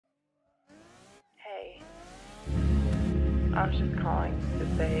I was just calling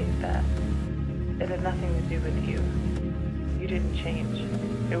to say that it had nothing to do with you. You didn't change.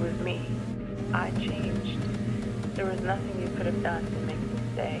 It was me. I changed. There was nothing you could have done to make me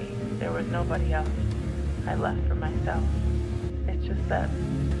stay. There was nobody else. I left for myself. It's just that,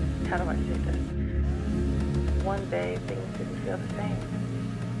 how do I say this? One day, things didn't feel the same.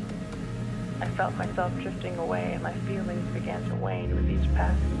 I felt myself drifting away, and my feelings began to wane with each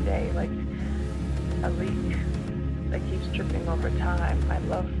passing day, like a leak that keeps dripping over time. My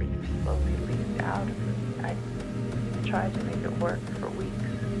love for you slowly leaked out of me. I tried to make it work for weeks.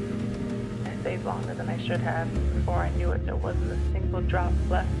 I stayed longer than I should have. Before I knew it, there wasn't a single drop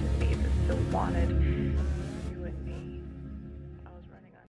left in me that still wanted